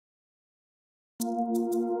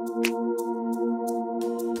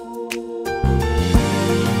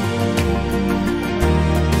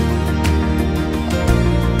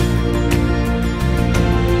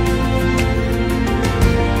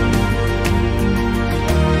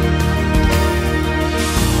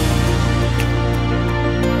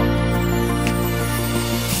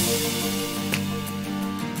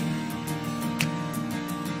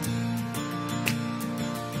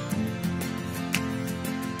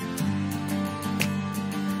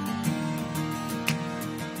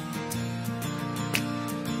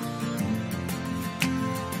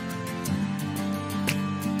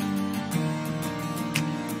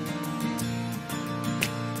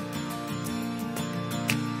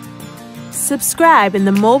Subscribe in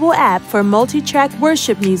the mobile app for multi-track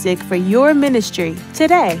worship music for your ministry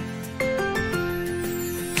today.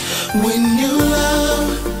 When you love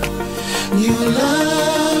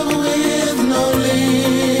with no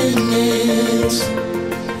limits.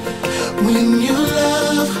 When you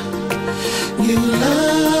love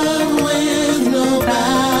with no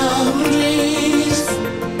boundaries.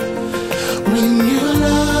 When you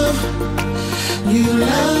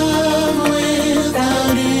love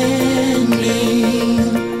without ending.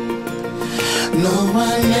 No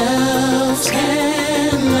one else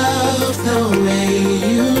can love the way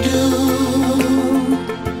you do.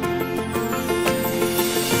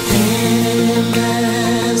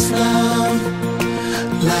 Endless love,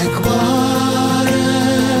 like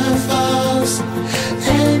waterfalls,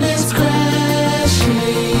 and it's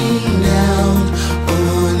crashing down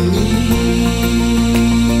on me.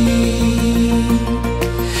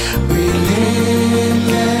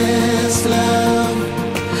 Relentless love,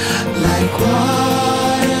 like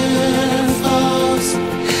waterfalls,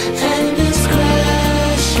 and it's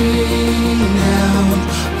crashing down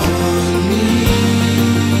on me.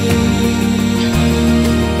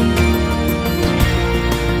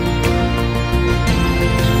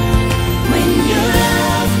 When you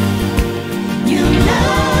love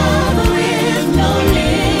with no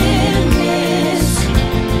limits.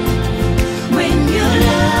 When you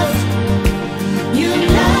love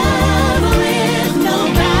with no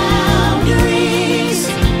boundaries.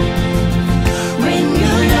 When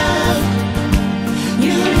you love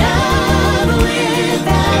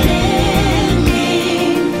without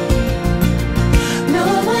ending. No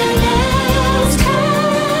one else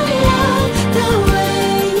can love the way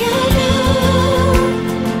you do.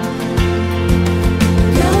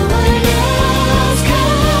 No one else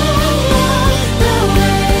can love the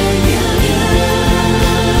way you do.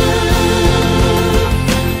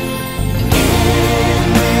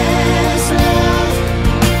 Endless love,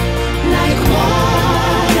 like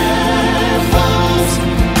waterfalls,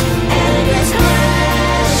 and it's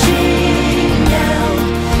crashing down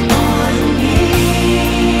on me.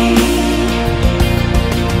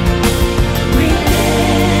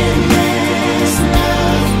 Relentless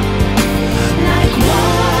love, like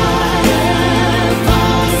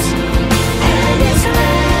waterfalls, and it's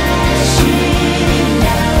crashing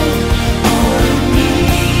down on me.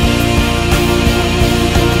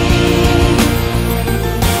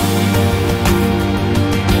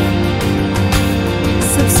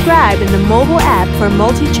 Subscribe in the mobile app for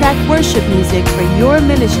multi-track worship music for your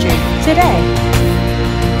ministry today.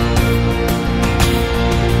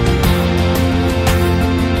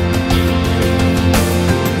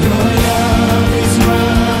 Your love is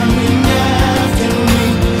running after me.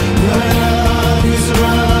 Your love is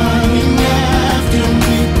running after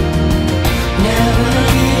me. Never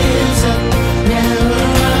gives up, never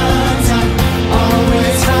runs out,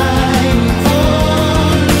 always fighting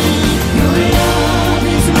for me. Your love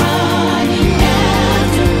is running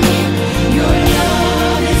after me. Your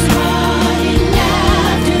love is running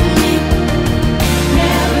after me.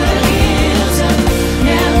 Never gives up,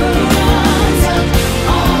 never runs out,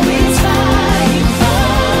 always fighting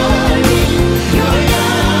for me. Your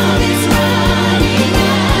love is running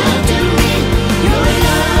after me. Your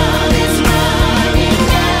love is running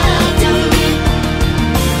after me.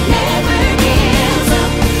 Never gives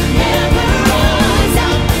up, never runs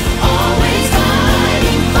out, always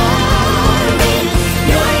fighting for me.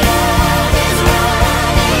 Your love is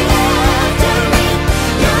running after me.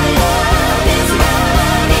 Your love is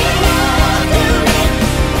running after me.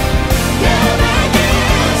 Never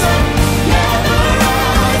gives up, never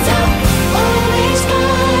runs out, always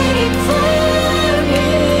fighting for me.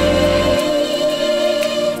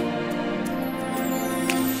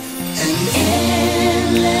 An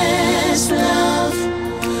endless love,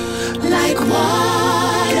 like waterfalls,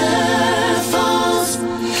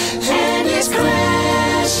 and it's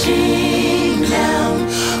crashing down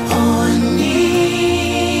on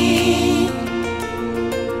me.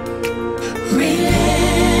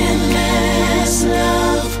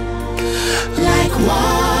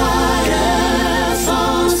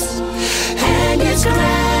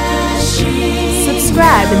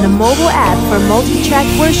 subscribe in the mobile app for multi-track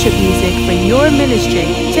worship music for your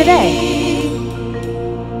ministry today.